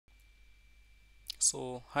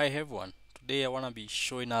So hi everyone, today I want to be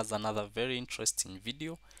showing us another very interesting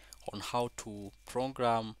video on how to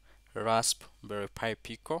program Raspberry Pi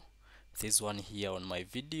Pico. This one here on my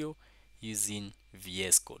video using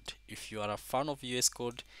VS Code. If you are a fan of VS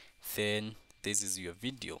Code, then this is your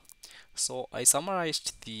video. So I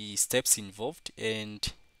summarized the steps involved,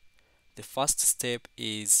 and the first step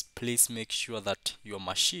is please make sure that your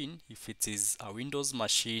machine, if it is a Windows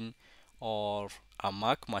machine or a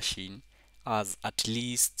Mac machine, has at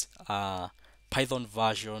least Python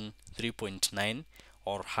version 3.9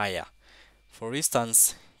 or higher. For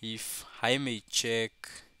instance, if I may check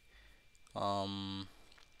um,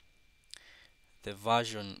 the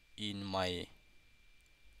version in my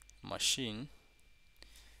machine,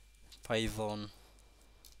 Python,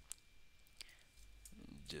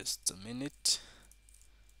 just a minute,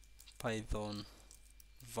 Python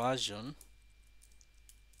version,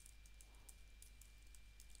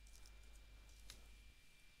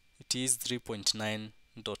 it is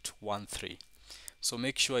 3.9.13. So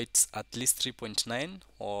make sure it's at least 3.9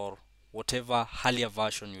 or whatever earlier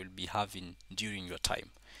version you'll be having during your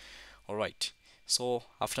time. Alright, so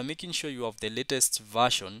after making sure you have the latest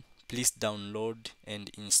version, please download and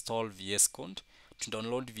install VS Code. To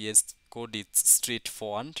download VS Code, it's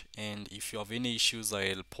straightforward, and if you have any issues,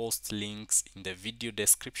 I'll post links in the video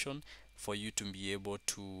description for you to be able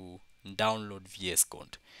to download VS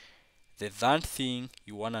Code. The third thing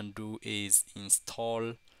you want to do is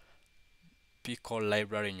install Pico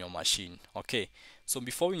library in your machine. Okay, so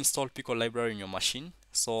before we install Pico library in your machine,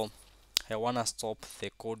 so I want to stop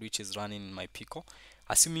the code which is running in my Pico.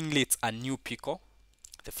 Assuming it's a new Pico,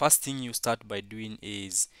 the first thing you start by doing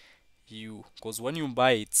is because when you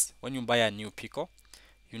buy a new Pico,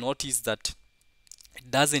 you notice that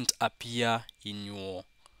it doesn't appear in your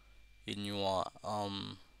it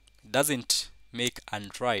doesn't make and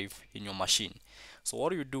drive in your machine. So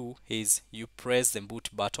what you do is you press the boot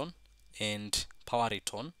button and power it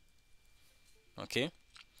on. Okay,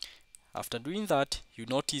 after doing that, you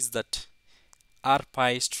notice that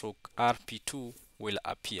rpi stroke rp2 will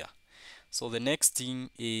appear. So the next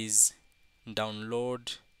thing is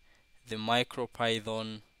download the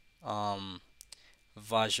MicroPython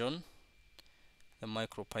version,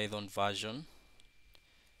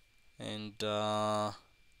 and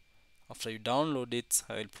after you download it,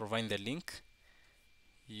 I will provide the link.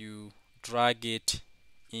 You drag it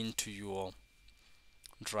into your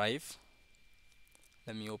drive.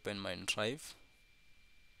 Let me open my drive.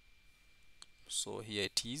 So here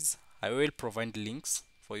it is. I will provide links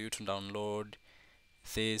for you to download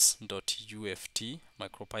this .uft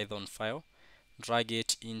MicroPython file. Drag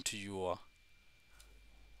it into your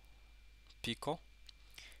Pico.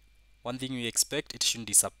 One thing you expect, it shouldn't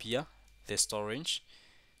disappear, the storage.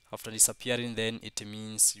 After disappearing, then it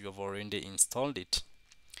means you have already installed it.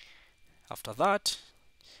 After that,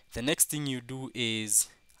 the next thing you do is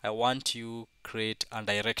I want you create a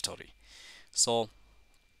directory. So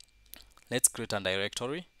let's create a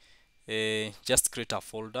directory. Just create a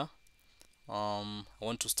folder. I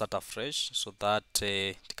want to start afresh so that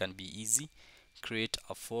it can be easy. Create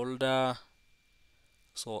a folder.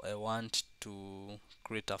 So I want to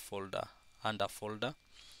create a folder and a folder,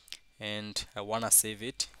 and I want to save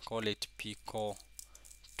it. Call it Pico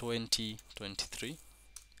 2023.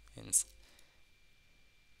 And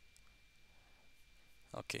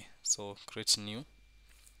okay, so create new.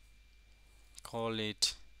 Call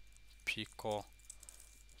it Pico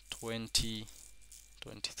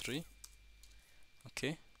 2023.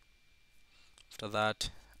 Okay, after that,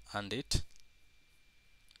 and it,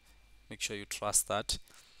 make sure you trust that.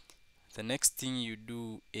 The next thing you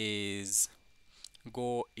do is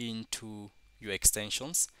go into your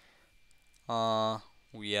extensions.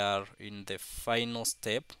 We are in the final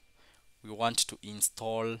step. We want to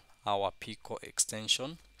install our Pico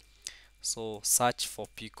extension. So search for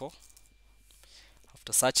Pico.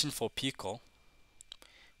 After searching for Pico,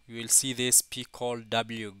 you will see this Pico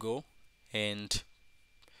wgo, and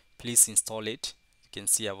please install it. You can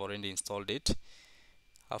see I've already installed it.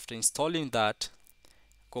 After installing that,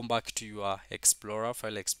 come back to your Explorer,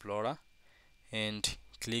 File Explorer, and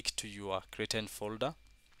click to your created folder.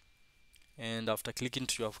 And after clicking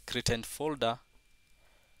to your created folder,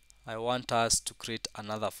 I want us to create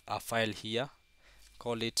another file here.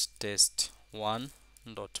 Call it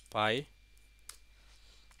test1.py,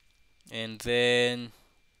 and then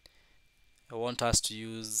I want us to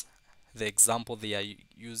use the example they are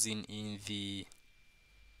using in the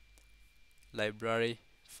library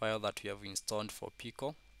file that we have installed for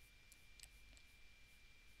Pico.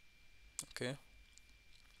 Okay,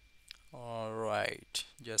 alright,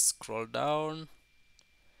 just scroll down.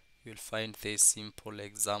 you'll find this simple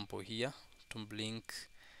example here to blink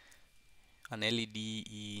an LED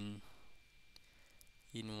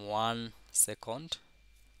in 1 second.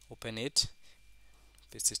 Open it,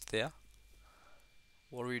 paste it there.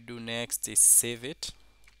 What we do next is save it,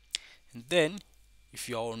 and then if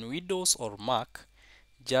you are on Windows or Mac,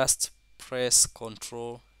 just press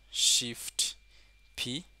Ctrl Shift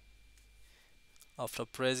P. After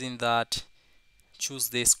pressing that, choose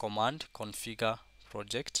this command, configure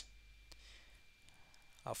project.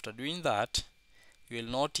 After doing that, you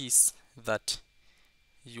will notice that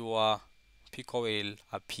your Pico will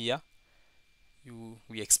appear.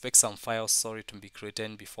 We expect some files, sorry, to be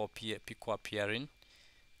created before Pico appearing.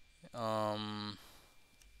 Control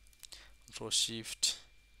Shift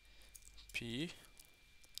P,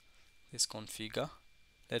 this configure.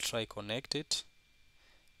 Let's try connect it.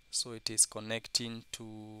 So it is connecting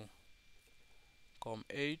to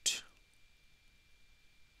COM8.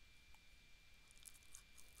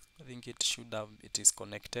 I think it is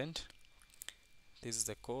connected. This is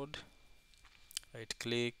the code. Right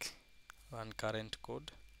click, run current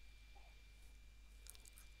code.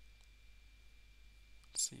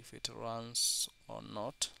 See if it runs or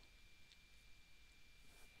not.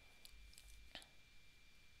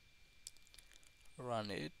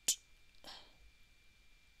 Run it.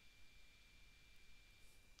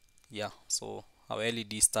 Yeah, so our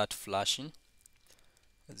LED start flashing.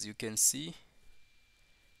 As you can see,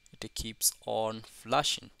 it keeps on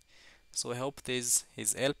flashing. So I hope this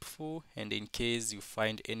is helpful, and in case you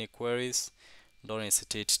find any queries, don't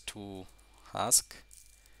hesitate to ask.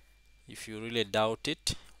 If you really doubt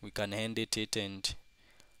it, we can edit it and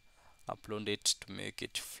upload it to make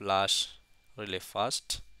it flash really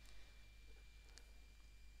fast.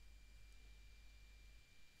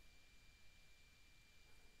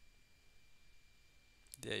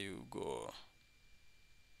 There you go.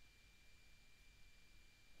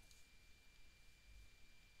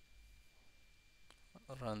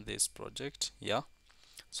 Run this project. Yeah,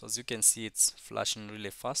 so as you can see, it's flashing really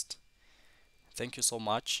fast. Thank you so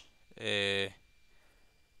much. I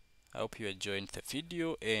hope you enjoyed the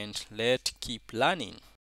video, and let's keep learning.